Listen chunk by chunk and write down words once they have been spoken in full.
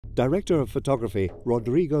director of photography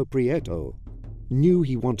Rodrigo Prieto knew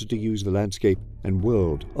he wanted to use the landscape and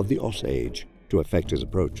world of the Osage to effect his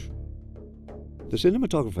approach. The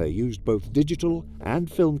cinematographer used both digital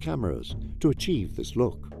and film cameras to achieve this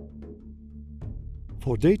look.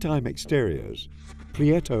 For daytime exteriors,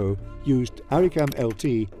 Prieto used Aricam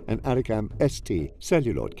LT and Aricam ST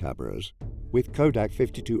celluloid cameras with Kodak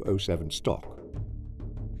 5207 stock.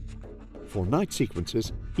 For night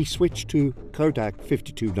sequences, he switched to Kodak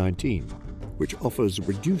 5219, which offers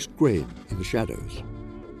reduced grain in the shadows.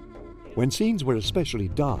 When scenes were especially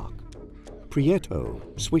dark, Prieto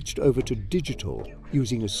switched over to digital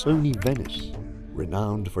using a Sony Venice,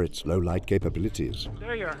 renowned for its low-light capabilities.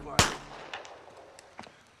 There you are.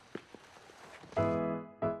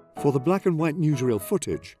 For the black and white newsreel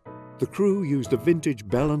footage, the crew used a vintage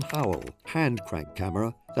Bell & Howell hand crank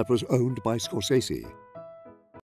camera that was owned by Scorsese.